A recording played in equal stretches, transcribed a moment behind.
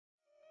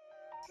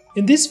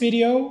In this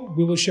video,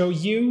 we will show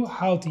you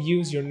how to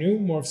use your new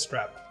Morf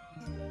Strap.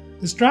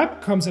 The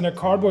strap comes in a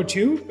cardboard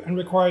tube and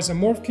requires a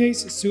Morf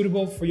case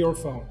suitable for your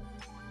phone.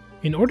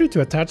 In order to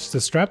attach the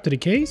strap to the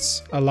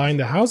case, align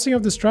the housing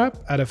of the strap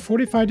at a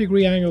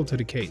 45-degree angle to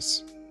the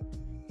case.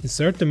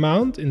 Insert the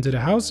mount into the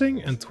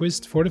housing and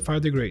twist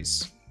 45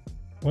 degrees.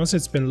 Once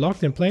it's been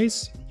locked in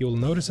place, you'll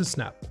notice a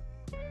snap.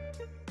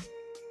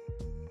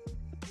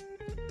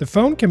 The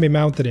phone can be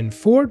mounted in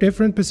 4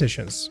 different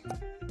positions.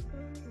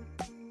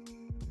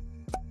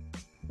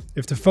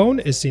 If the phone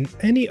is in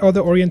any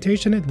other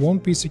orientation, it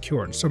won't be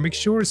secured, so make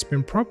sure it's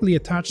been properly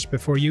attached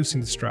before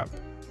using the strap.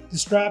 The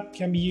strap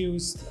can be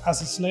used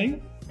as a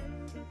sling,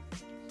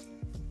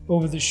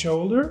 over the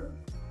shoulder,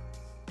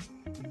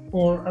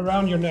 or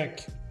around your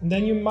neck. And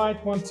then you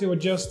might want to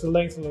adjust the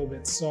length a little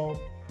bit, so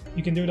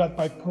you can do that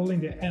by pulling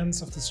the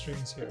ends of the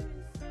strings here.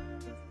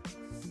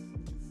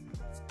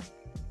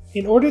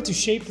 In order to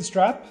shape the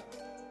strap,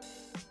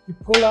 you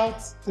pull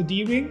out the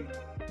D-ring,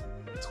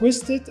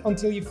 twist it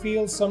until you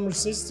feel some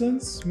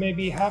resistance,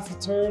 maybe half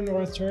a turn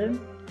or a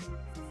turn.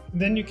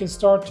 And then you can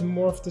start to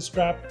morph the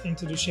strap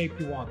into the shape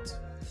you want.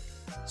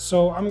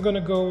 So I'm gonna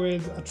go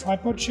with a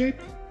tripod shape,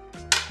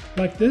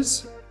 like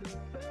this.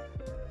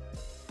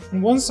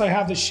 And once I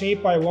have the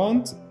shape I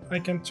want, I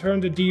can turn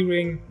the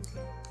D-ring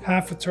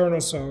half a turn or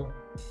so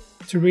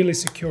to really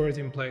secure it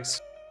in place.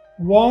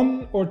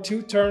 1 or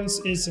 2 turns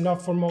is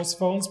enough for most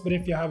phones, but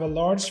if you have a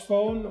large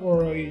phone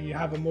or you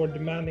have a more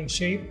demanding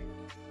shape,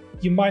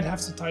 you might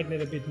have to tighten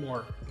it a bit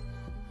more.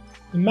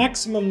 The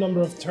maximum number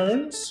of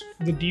turns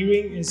for the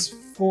D-ring is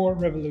 4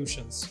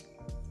 revolutions.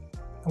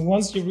 And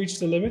once you reach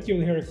the limit,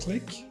 you'll hear a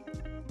click.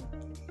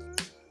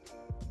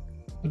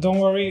 But don't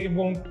worry, it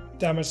won't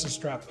damage the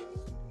strap.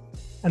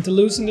 And to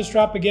loosen the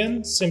strap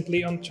again,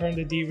 simply unturn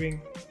the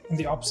D-ring in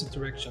the opposite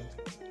direction.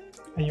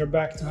 And you're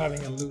back to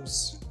having a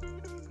loose,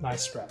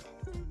 nice strap.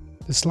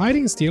 The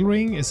sliding steel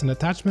ring is an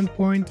attachment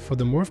point for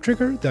the Morf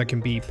trigger that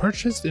can be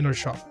purchased in our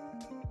shop.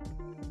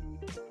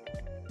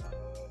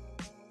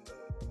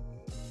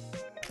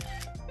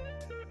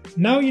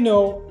 Now you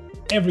know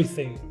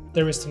everything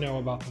there is to know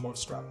about the Morf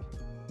Strap.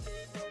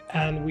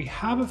 And we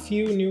have a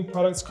few new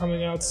products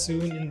coming out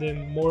soon in the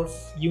Morf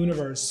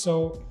universe,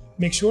 so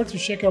make sure to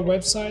check our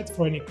website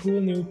for any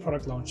cool new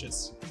product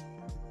launches.